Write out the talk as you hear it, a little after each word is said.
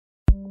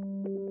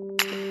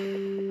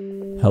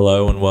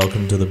Hello and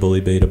welcome to the Bully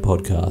Beater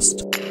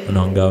podcast, an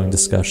ongoing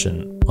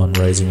discussion on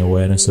raising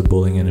awareness of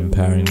bullying and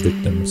empowering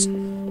victims.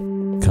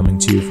 Coming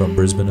to you from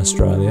Brisbane,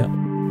 Australia,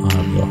 I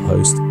am your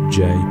host,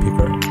 Jay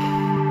Pickering.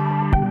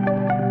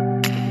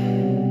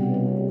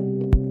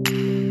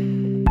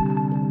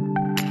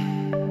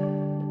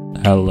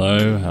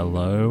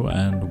 Hello,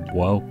 and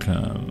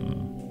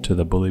welcome to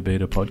the Bully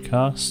Beater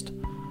podcast.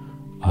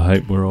 I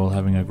hope we're all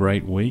having a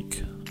great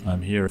week.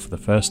 I'm here for the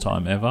first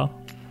time ever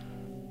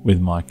with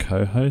my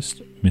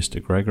co-host,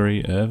 Mr.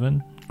 Gregory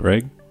Irvin.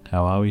 Greg,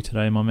 how are we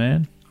today, my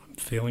man? I'm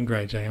feeling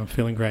great, Jay. I'm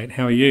feeling great.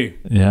 How are you?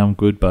 Yeah, I'm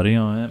good, buddy.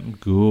 I am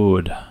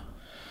good.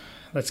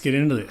 Let's get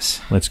into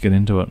this. Let's get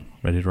into it.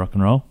 Ready to rock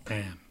and roll?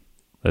 Damn.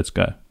 Let's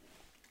go.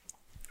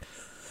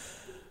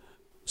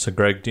 So,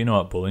 Greg, do you know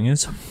what bullying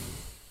is?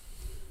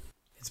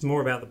 It's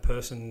more about the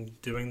person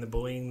doing the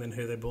bullying than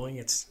who they're bullying.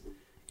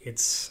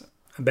 It's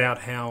about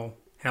how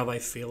they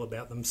feel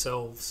about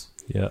themselves.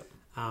 Yeah.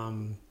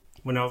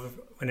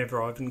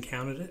 Whenever I've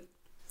encountered it,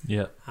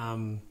 yeah,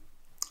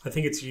 I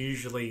think it's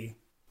usually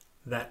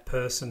that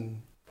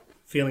person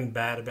feeling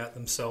bad about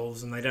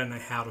themselves and they don't know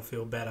how to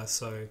feel better.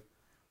 So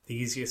the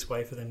easiest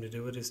way for them to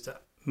do it is to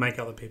make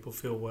other people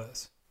feel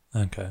worse.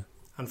 Okay.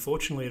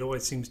 Unfortunately, it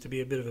always seems to be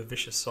a bit of a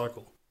vicious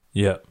cycle.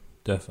 Yeah,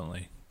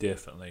 definitely.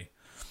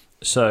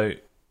 So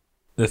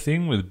the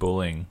thing with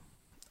bullying,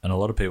 and a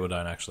lot of people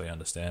don't actually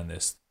understand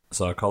this,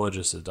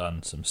 psychologists have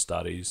done some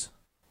studies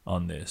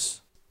on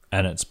this.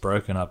 And it's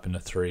broken up into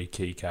three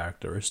key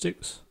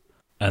characteristics.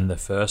 And the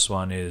first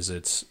one is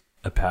it's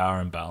a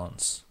power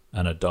imbalance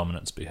and a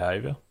dominance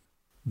behaviour.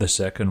 The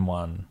second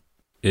one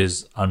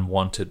is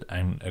unwanted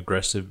and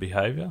aggressive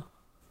behaviour.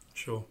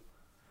 Sure.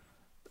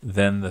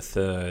 Then the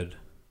third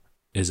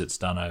is it's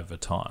done over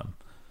time.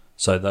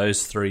 So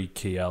those three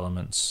key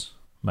elements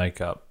make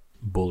up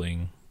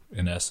bullying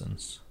in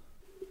essence.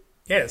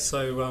 Yeah,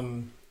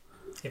 so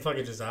if I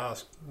could just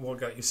ask, what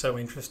got you so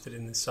interested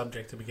in this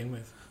subject to begin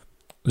with?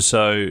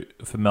 So,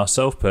 for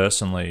myself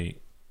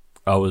personally,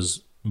 I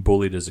was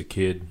bullied as a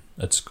kid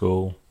at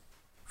school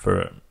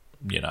for,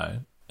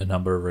 a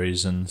number of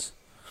reasons.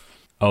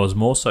 I was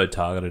more so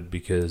targeted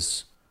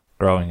because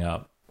growing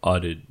up, I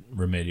did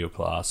remedial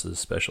classes,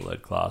 special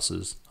ed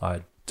classes. I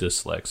had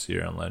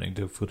dyslexia and learning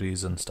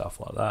difficulties and stuff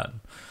like that.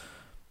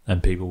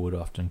 And people would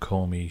often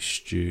call me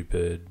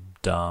stupid,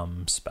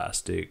 dumb,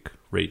 spastic,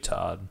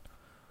 retard.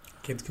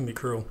 Kids can be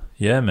cruel.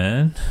 Yeah,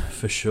 man,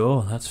 for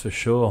sure. That's for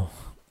sure.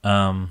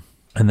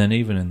 And then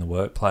even in the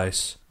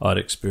workplace, I'd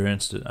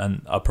experienced it.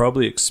 And I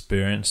probably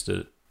experienced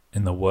it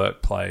in the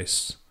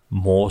workplace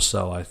more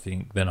so, I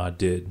think, than I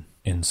did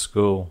in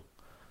school.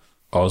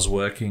 I was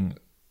working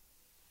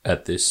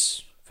at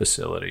this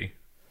facility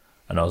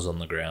and I was on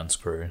the grounds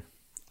crew.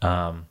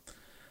 And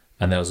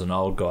there was an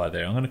old guy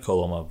there. I'm going to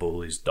call all my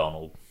bullies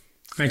Donald.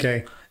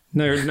 Okay.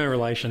 No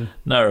relation.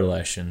 No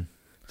relation.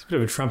 It's a bit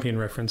of a Trumpian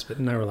reference, but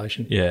no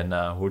relation. Yeah,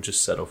 no. We'll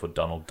just settle for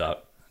Donald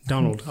Duck.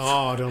 Donald.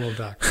 Oh, Donald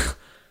Duck.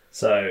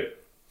 So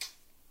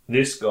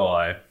this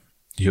guy,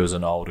 he was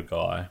an older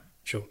guy.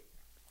 Sure.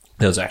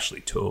 There was actually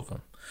two of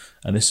them.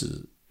 And it's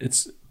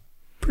a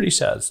pretty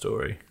sad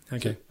story.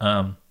 Okay.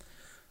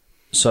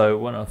 So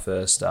when I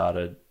first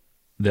started,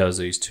 there was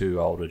these two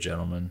older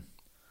gentlemen.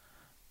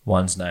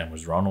 One's name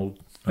was Ronald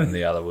and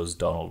the other was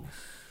Donald.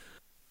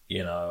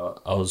 I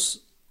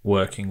was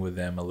working with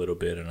them a little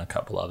bit and a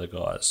couple other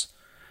guys.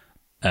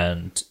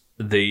 And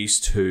these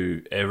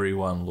two,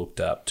 everyone looked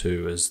up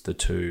to as the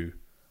two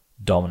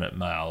dominant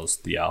males,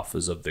 the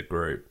alphas of the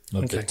group,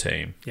 of the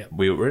team. Yep.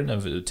 We were in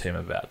a team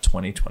of about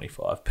 20,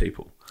 25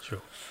 people.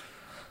 Sure.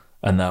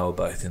 And they were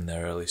both in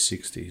their early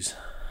 60s.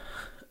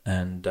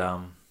 And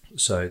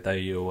so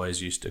they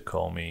always used to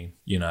call me,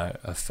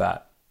 a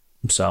fat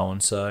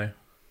so-and-so.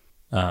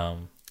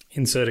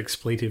 Insert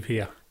expletive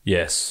here.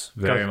 Yes,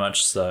 very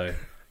much so.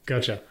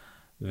 Gotcha.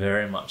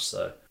 Very much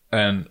so.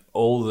 And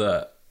all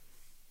the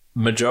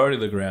majority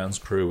of the grounds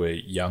crew were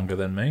younger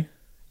than me.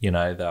 They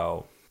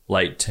were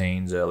late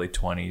teens, early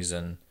 20s,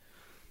 and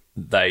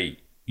they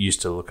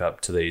used to look up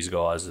to these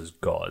guys as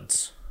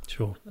gods.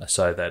 Sure.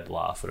 So they'd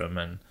laugh at them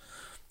and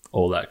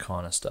all that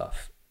kind of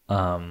stuff.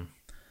 And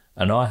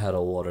I had a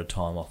lot of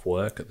time off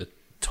work at the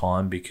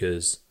time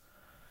because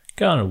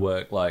going to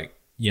work,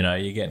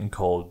 you're getting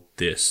called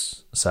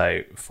this,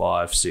 say,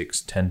 5,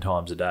 6, 10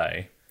 times a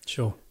day.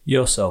 Sure.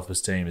 Your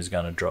self-esteem is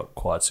going to drop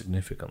quite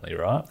significantly,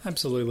 right?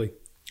 Absolutely.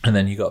 And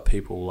then you got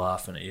people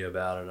laughing at you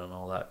about it and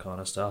all that kind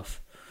of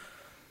stuff.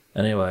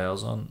 Anyway,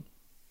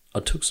 I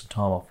took some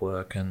time off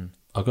work and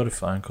I got a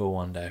phone call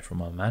one day from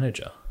my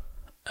manager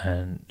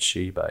and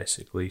she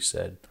basically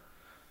said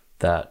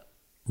that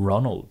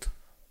Ronald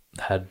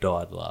had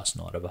died last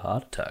night of a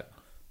heart attack.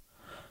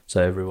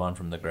 So everyone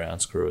from the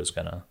grounds crew is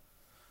going to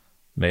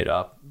meet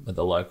up at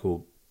the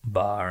local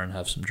bar and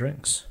have some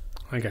drinks.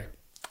 Okay.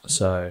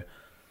 So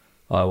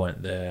I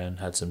went there and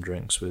had some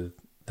drinks with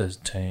the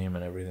team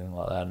and everything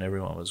like that and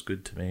everyone was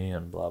good to me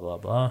and blah, blah,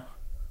 blah.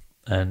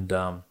 And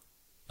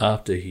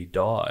after he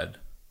died,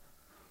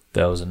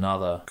 there was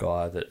another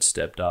guy that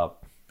stepped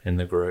up in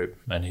the group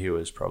and he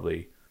was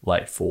probably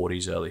late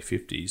 40s, early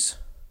 50s.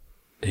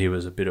 he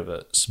was a bit of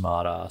a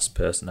smart-ass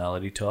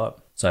personality type.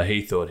 So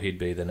he thought he'd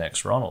be the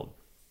next Ronald.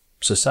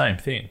 So same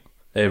thing.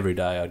 Every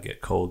day I'd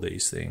get called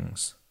these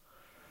things.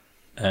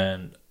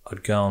 And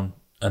I'd go on,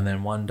 and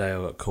then one day I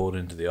got called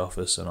into the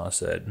office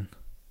and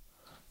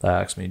they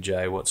asked me,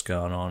 Jay, what's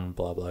going on,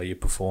 blah, blah, your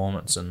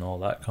performance and all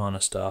that kind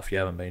of stuff. You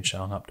haven't been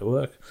showing up to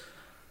work.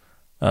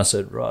 And I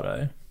said,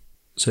 righto.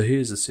 So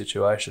here's the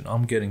situation.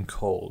 I'm getting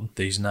called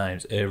these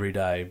names every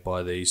day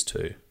by these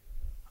two.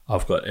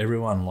 I've got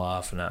everyone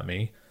laughing at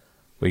me.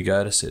 We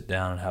go to sit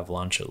down and have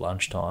lunch at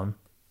lunchtime.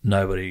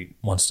 Nobody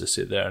wants to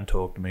sit there and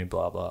talk to me,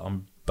 blah, blah.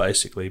 I'm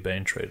basically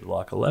being treated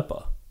like a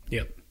leper.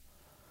 Yep.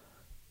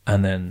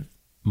 And then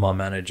my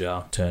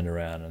manager turned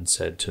around and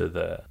said to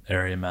the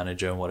area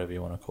manager, whatever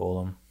you want to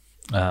call him,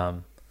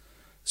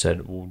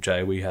 said, well,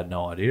 Jay, we had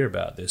no idea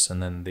about this.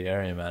 And then the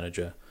area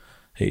manager,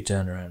 he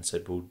turned around and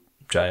said, well,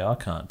 Jay, I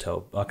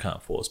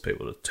can't force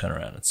people to turn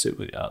around and sit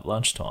with you at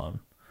lunchtime.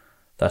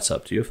 That's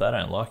up to you. If they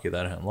don't like you,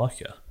 they don't like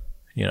you.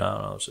 You know,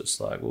 and I was just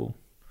like, well,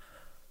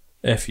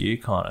 F you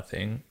kind of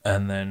thing.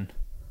 And then,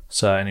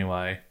 so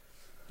anyway,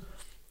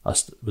 I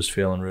was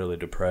feeling really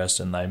depressed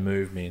and they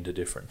moved me into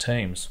different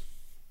teams.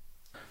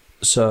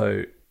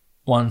 So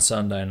one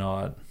Sunday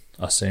night,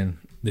 I seen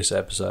this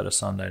episode of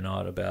Sunday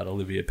Night about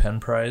Olivia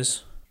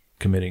Penpraise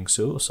committing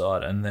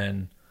suicide, and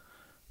then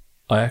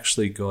I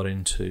actually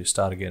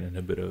started getting into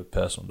a bit of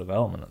personal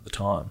development at the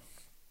time.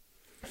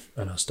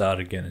 And I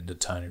started getting into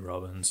Tony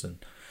Robbins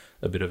and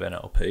a bit of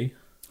NLP.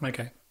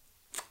 Okay.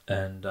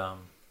 And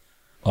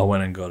I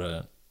went and got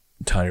a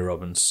Tony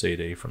Robbins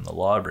CD from the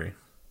library,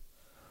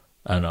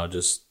 and I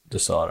just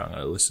decided I'm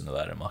going to listen to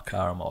that in my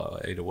car on my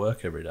way to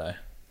work every day.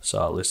 So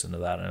I listened to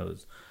that,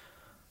 and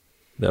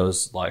there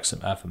was like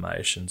some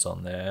affirmations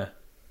on there,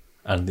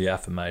 and the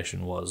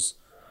affirmation was,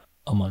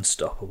 I'm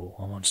unstoppable,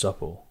 I'm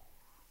unstoppable.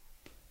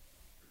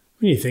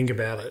 When you think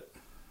about it,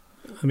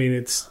 I mean,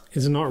 it's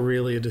not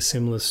really a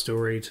dissimilar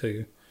story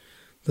to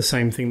the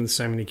same thing that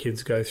so many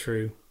kids go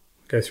through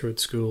at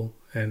school.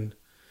 And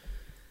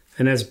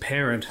as a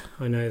parent,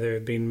 I know there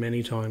have been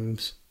many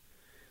times,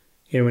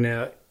 you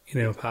know,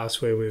 in our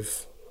past where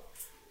we've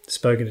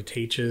spoken to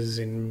teachers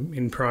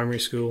in primary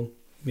school,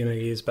 you know,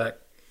 years back,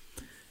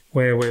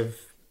 where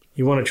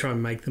you want to try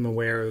and make them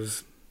aware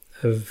of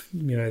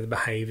you know, the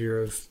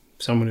behaviour of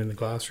someone in the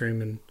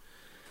classroom, and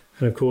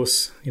of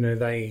course, you know,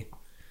 they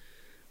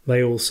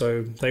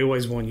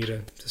always want you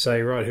to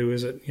say, right, who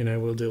is it? You know,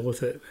 we'll deal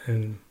with it,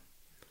 and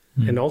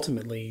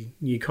ultimately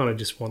you kind of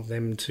just want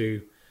them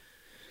to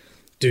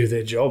do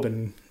their job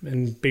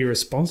and be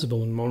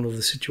responsible and monitor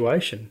the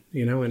situation,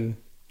 you know, and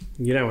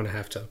you don't want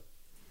to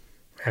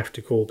have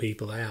to call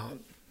people out.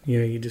 You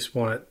know, you just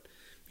want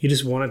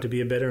it to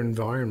be a better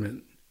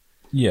environment.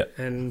 Yeah.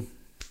 And,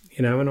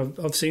 you know, and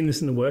I've seen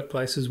this in the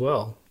workplace as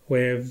well,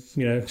 where,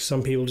 you know,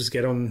 some people just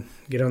get on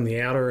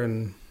the outer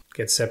and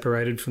get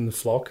separated from the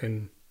flock,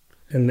 and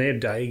their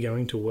day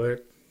going to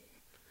work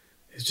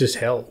is just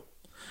hell.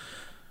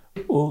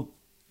 Well,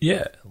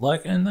 yeah,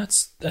 like, and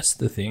that's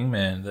the thing,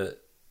 man, that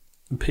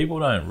people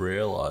don't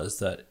realise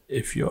that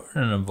if you're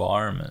in an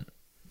environment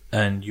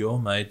and you're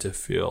made to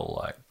feel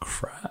like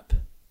crap,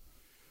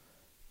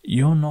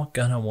 you're not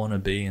going to want to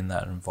be in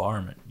that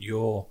environment.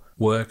 Your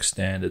work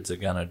standards are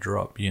going to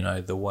drop. You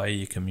know, the way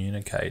you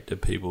communicate to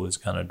people is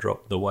going to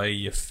drop. The way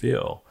you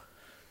feel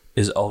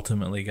is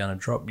ultimately going to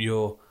drop.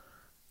 Your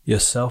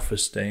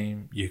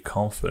self-esteem, your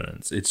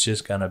confidence, it's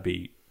just going to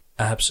be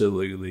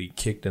absolutely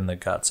kicked in the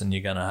guts, and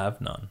you're going to have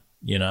none,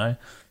 you know?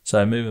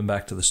 So moving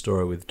back to the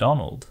story with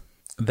Donald,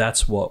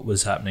 that's what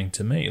was happening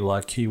to me.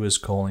 Like, he was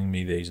calling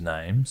me these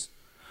names,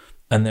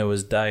 and there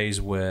was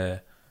days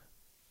where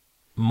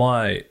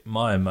my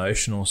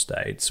emotional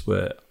states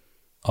were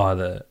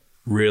either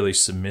really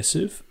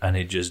submissive and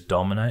he'd just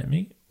dominate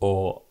me,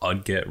 or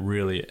I'd get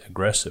really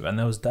aggressive. And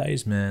there was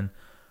days, man,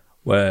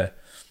 where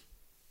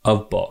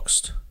I've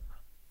boxed,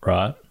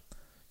 right?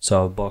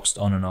 So I've boxed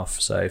on and off,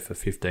 say, for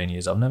 15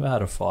 years. I've never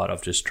had a fight.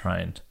 I've just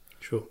trained.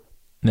 Sure.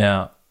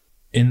 Now,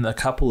 in a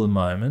couple of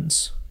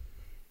moments,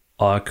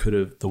 I could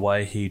have, the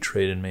way he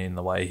treated me and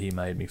the way he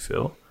made me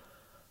feel,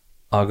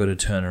 I got to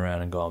turn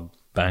around and go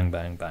bang,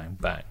 bang, bang,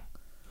 bang.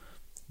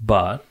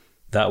 But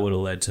that would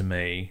have led to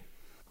me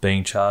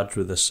being charged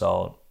with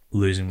assault,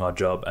 losing my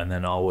job, and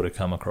then I would have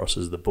come across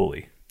as the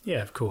bully.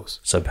 Yeah, of course.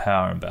 So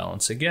power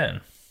imbalance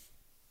again.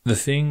 The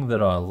thing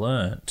that I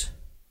learnt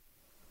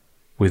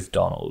with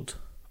Donald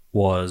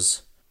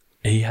was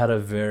he had a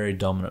very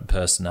dominant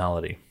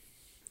personality.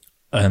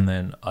 And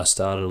then I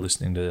started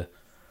listening to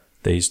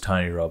these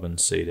Tony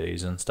Robbins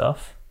CDs and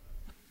stuff,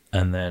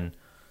 and then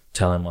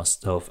telling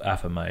myself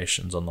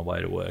affirmations on the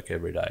way to work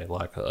every day.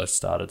 Like, I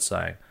started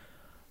saying,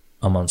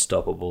 I'm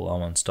unstoppable,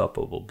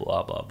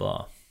 blah, blah,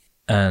 blah.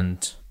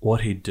 And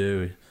what he'd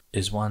do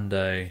is one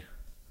day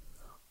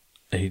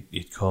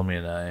he'd call me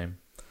a name,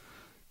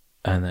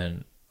 and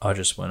then I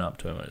just went up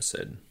to him and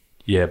said,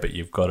 yeah, but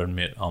you've got to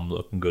admit I'm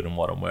looking good in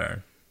what I'm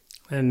wearing.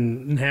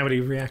 And how would he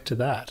react to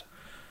that?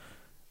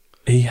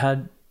 He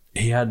had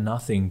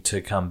nothing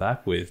to come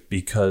back with,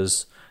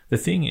 because the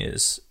thing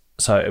is,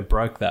 so it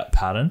broke that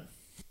pattern.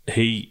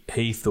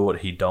 he thought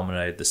he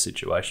dominated the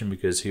situation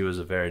because he was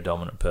a very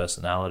dominant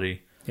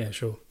personality. Yeah,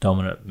 sure.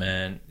 Dominant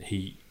man.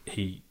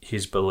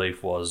 His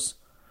belief was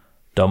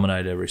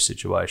dominate every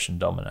situation,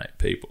 dominate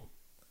people.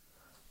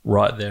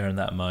 Right there in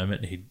that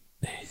moment,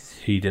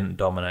 he didn't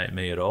dominate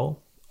me at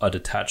all. I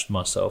detached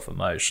myself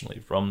emotionally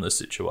from the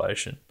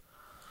situation.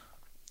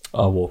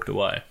 I walked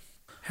away.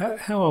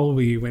 How old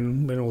were you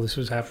when all this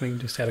was happening,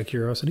 just out of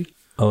curiosity?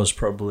 I was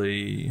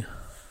probably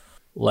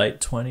late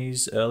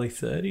 20s, early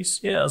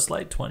 30s. Yeah, I was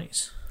late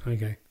 20s.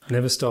 Okay.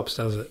 Never stops,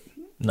 does it?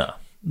 No.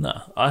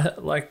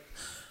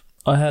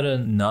 I had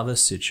another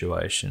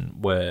situation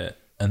where,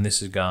 and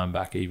this is going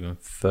back even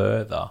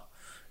further,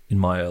 in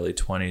my early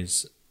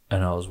 20s,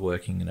 and I was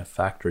working in a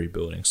factory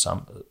building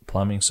some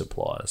plumbing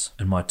supplies.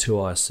 And my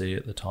 2IC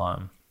at the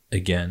time,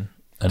 again...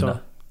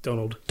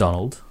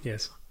 Donald.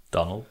 Yes.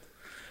 Donald.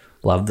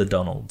 Love the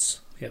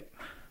Donalds. Yep.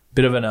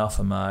 Bit of an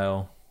alpha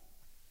male,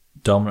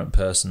 dominant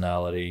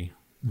personality,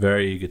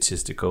 very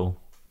egotistical.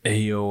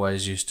 He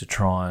always used to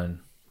try and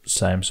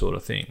same sort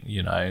of thing,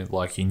 you know,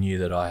 like he knew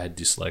that I had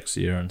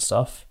dyslexia and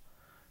stuff,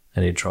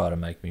 and he'd try to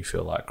make me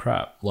feel like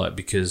crap. Like,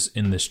 because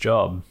in this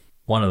job,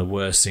 one of the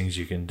worst things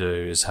you can do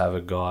is have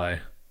a guy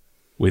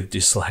with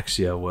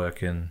dyslexia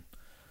working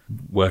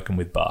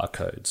with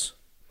barcodes.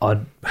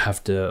 I'd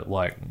have to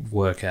like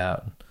work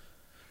out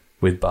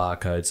with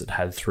barcodes that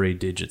had 3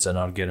 digits, and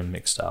I'd get them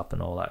mixed up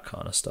and all that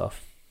kind of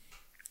stuff.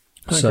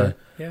 Okay.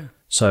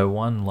 So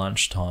one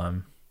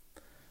lunchtime,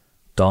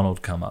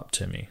 Donald come up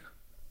to me,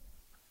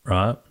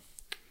 right?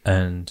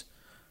 And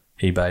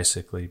he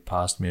basically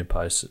passed me a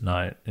post-it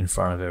note in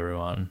front of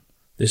everyone.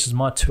 This is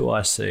my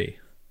 2IC.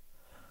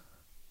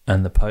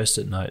 And the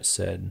post-it note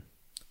said,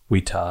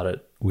 "We tart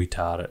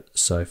it,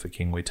 so for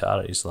King we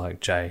tart it." He's like,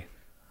 "Jay,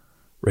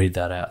 read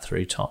that out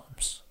 3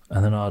 times."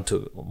 And then I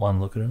took one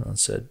look at it and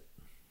said...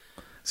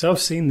 So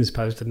I've seen this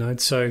post-it note.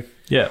 So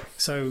yeah.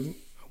 So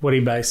what he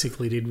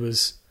basically did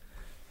was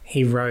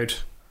he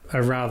wrote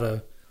a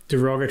rather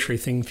derogatory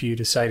thing for you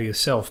to say to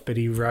yourself, but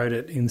he wrote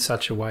it in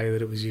such a way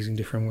that it was using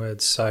different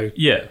words. So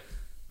yeah,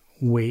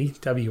 we,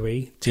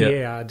 W-E,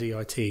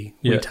 T-A-R-D-I-T,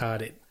 we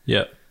tart it.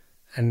 Yeah.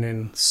 And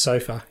then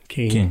sofa,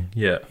 king.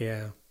 Yeah.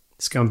 Yeah.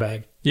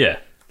 Scumbag. Yeah.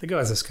 The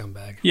guy's a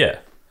scumbag. Yeah.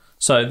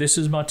 So this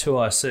is my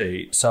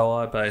 2IC. So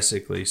I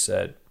basically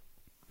said,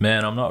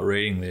 "Man, I'm not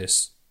reading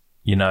this.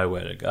 You know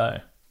where to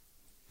go."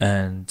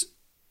 And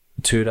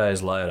 2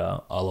 days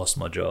later, I lost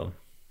my job.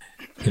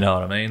 You know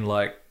what I mean?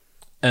 Like,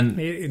 and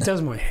it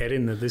does my head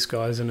in that this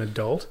guy's an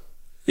adult.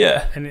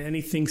 Yeah. And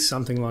he thinks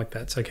something like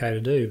that's okay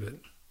to do, but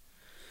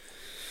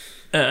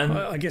and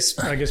I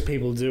guess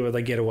people do what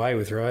they get away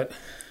with, right?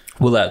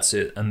 Well, that's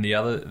it.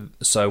 And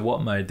so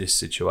what made this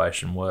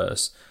situation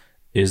worse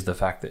is the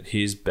fact that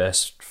his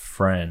best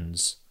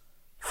friend's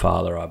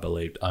father, I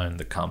believed, owned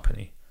the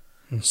company.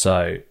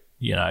 So,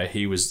 you know,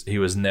 he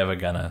was never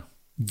gonna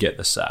get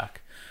the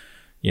sack,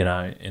 you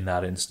know, in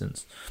that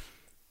instance.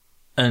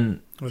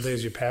 And well,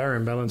 there's your power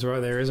imbalance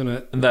right there, isn't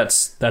it?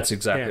 That's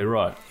exactly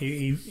right.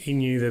 He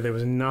knew that there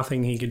was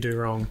nothing he could do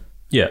wrong.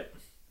 Yeah,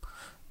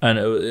 and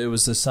it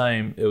was the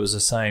same. It was the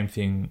same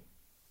thing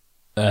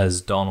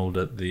as Donald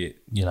at the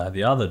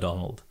other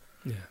Donald.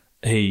 Yeah.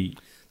 He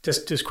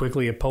just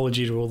quickly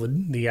apology to all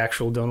the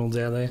actual Donalds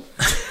out there.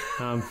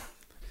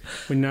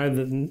 We know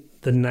that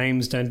the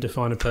names don't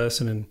define a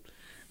person, and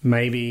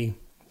maybe,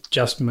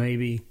 just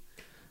maybe,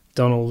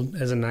 Donald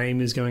as a name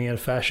is going out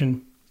of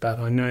fashion. But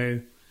I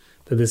know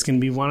that there's going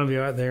to be one of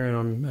you out there,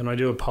 and I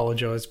do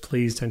apologise.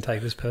 Please don't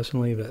take this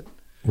personally, but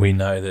we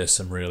know there's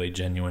some really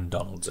genuine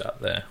Donalds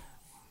out there.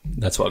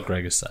 That's what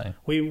Greg is saying.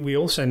 We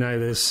also know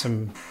there's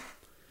some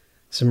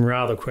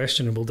rather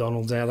questionable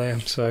Donalds out there.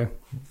 So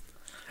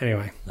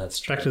anyway, that's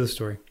true. Back to the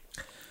story.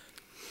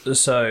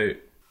 So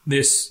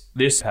this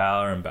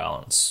power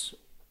imbalance,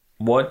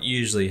 what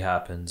usually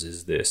happens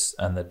is this,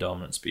 and the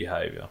dominance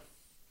behaviour.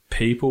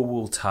 People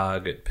will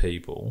target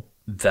people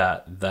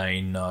that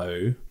they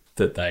know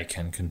that they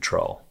can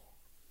control.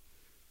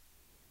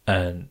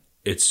 And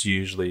it's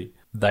usually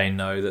they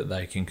know that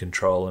they can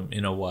control them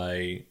in a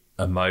way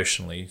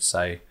emotionally.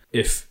 Say,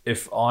 if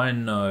I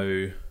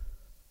know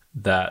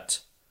that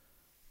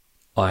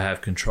I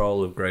have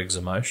control of Greg's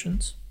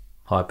emotions,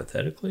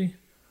 hypothetically,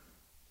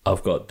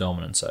 I've got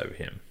dominance over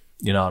him.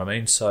 You know what I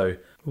mean? So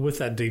with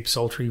that deep,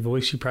 sultry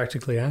voice you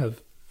practically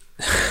have.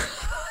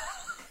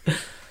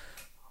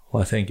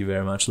 Well, thank you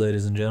very much,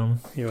 ladies and gentlemen.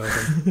 You're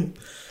welcome.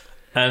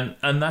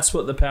 And that's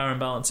what the power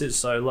imbalance is.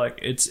 So, like,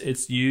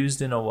 it's used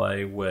in a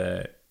way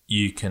where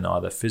you can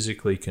either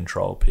physically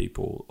control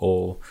people,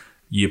 or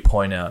you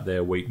point out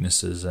their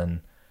weaknesses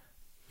and,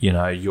 you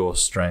know, your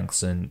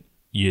strengths, and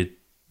you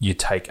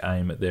take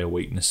aim at their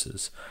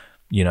weaknesses.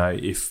 You know,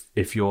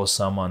 if you're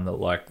someone that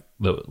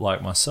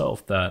like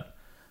myself, that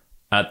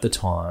at the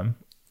time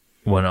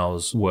when I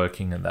was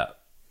working in that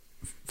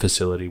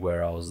facility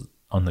where I was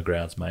on the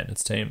grounds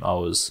maintenance team, I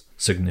was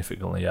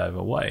significantly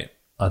overweight.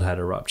 I'd had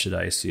a ruptured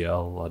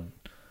ACL. I'd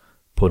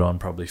put on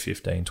probably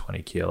 15,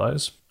 20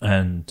 kilos.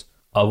 And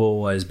I've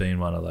always been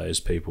one of those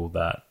people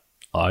that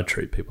I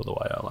treat people the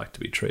way I like to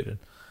be treated.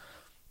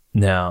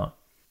 Now,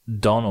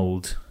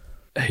 Donald,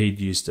 he'd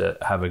used to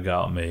have a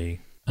go at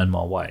me and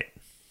my weight.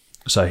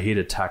 So he'd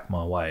attack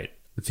my weight,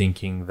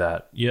 thinking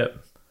that,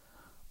 yep,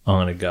 I'm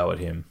going to go at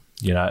him,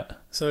 you know.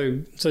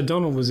 So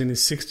Donald was in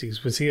his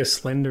 60s. Was he a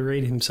slender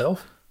reed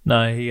himself?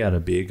 No, he had a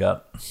beer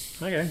gut.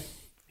 Okay.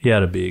 He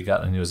had a beer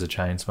gut and he was a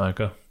chain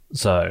smoker.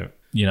 So,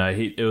 you know,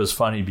 it was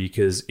funny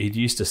because he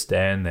used to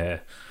stand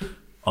there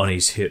on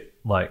his hip,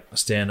 like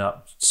stand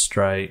up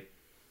straight,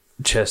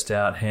 chest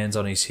out, hands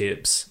on his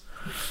hips,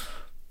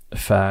 a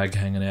fag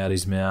hanging out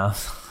his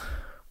mouth.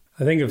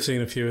 I think I've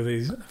seen a few of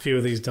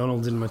these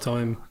Donalds in my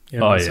time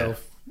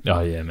myself. Yeah.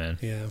 Oh, yeah, man.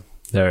 Yeah.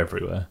 They're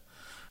everywhere.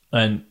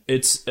 And I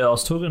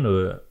was talking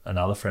to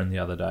another friend the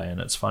other day,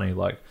 and it's funny,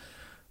 like,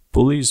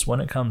 bullies,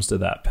 when it comes to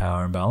that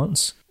power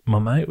imbalance, my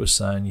mate was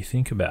saying, you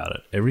think about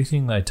it,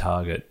 everything they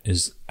target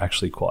is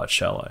actually quite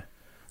shallow.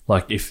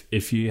 Like,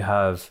 if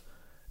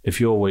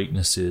your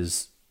weakness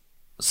is,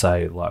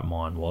 say, like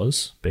mine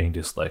was, being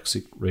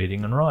dyslexic,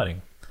 reading and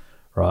writing,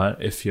 right?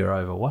 If you're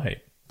overweight,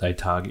 they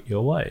target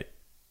your weight.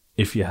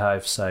 If you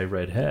have, say,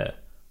 red hair,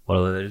 what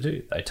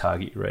do? They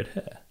target your red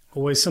hair.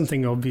 Always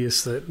something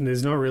obvious that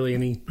there's not really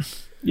any...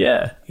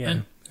 Yeah.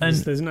 And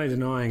there's no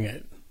denying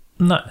it.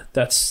 No,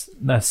 that's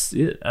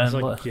it. And it's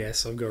like,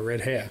 yes, I've got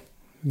red hair.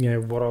 You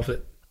know, what of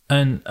it?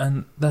 And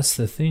that's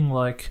the thing,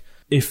 like,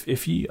 if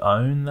you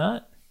own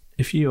that,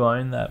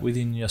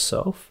 within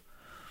yourself,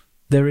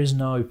 there is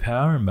no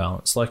power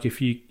imbalance. Like,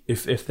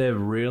 if they're a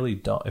really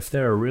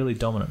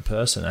dominant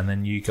person and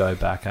then you go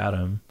back at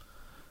them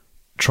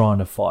trying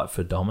to fight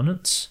for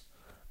dominance,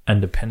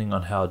 and depending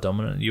on how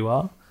dominant you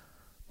are,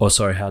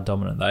 how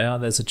dominant they are,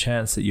 there's a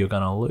chance that you're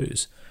going to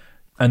lose.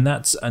 And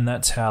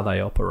that's how they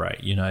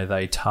operate. You know,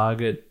 they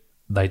target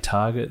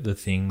the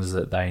things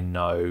that they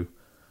know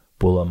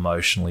will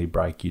emotionally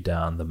break you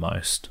down the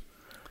most.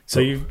 So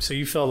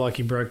you felt like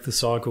you broke the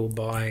cycle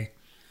by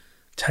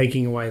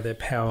taking away their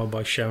power,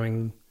 by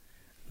showing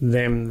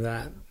them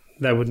that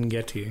they wouldn't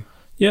get to you.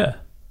 Yeah.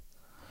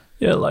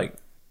 Yeah, like,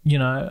 you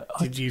know...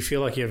 Did you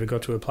feel like you ever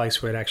got to a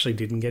place where it actually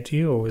didn't get to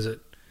you, or was it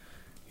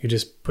you're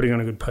just putting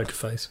on a good poker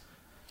face?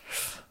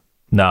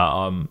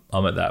 No,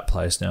 I'm at that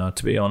place now,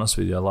 to be honest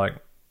with you. Like,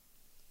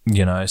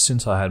 you know,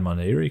 since I had my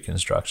knee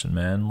reconstruction,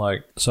 man,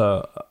 like,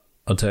 so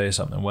I'll tell you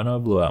something. When I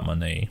blew out my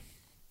knee,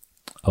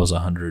 I was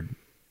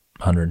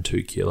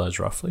 102 kilos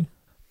roughly.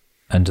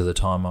 And to the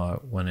time I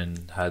went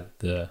and had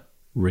the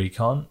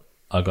recon,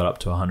 I got up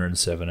to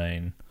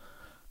 117.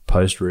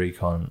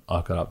 Post-recon,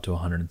 I got up to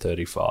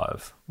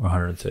 135 or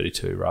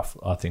 132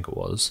 roughly, I think it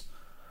was.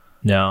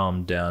 Now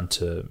I'm down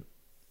to,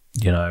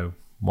 you know,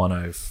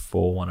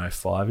 104,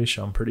 105-ish,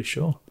 I'm pretty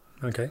sure.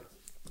 Okay.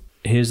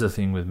 Here's the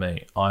thing with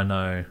me. I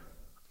know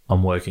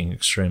I'm working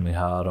extremely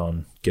hard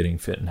on getting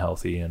fit and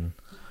healthy and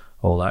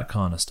all that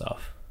kind of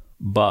stuff.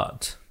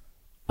 But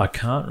I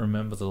can't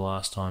remember the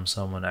last time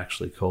someone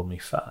actually called me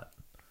fat.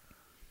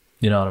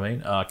 You know what I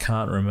mean? I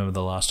can't remember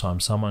the last time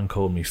someone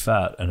called me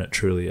fat and it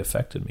truly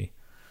affected me.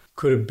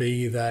 Could it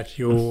be that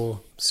you're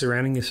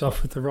surrounding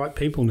yourself with the right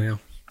people now?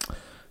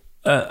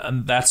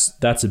 And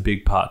that's a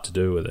big part to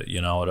do with it,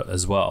 you know,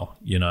 as well,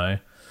 you know.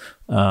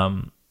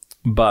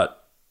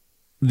 But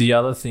the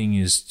other thing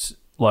is,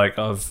 like,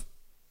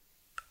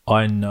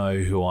 I know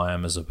who I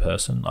am as a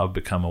person. I've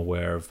become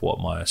aware of what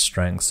my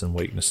strengths and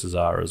weaknesses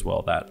are as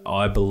well. That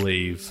I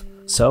believe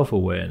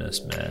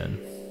self-awareness, man.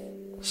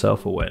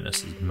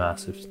 Self-awareness is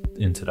massive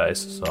in today's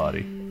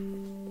society.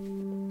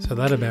 So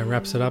that about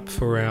wraps it up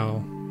for our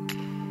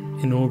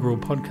inaugural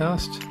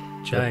podcast.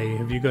 Jay,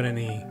 have you got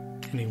any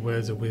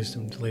words of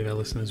wisdom to leave our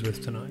listeners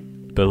with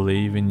tonight?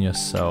 Believe in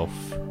yourself.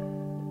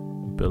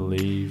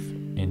 Believe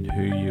in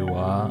who you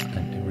are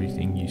and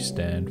everything you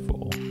stand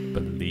for.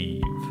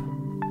 Believe.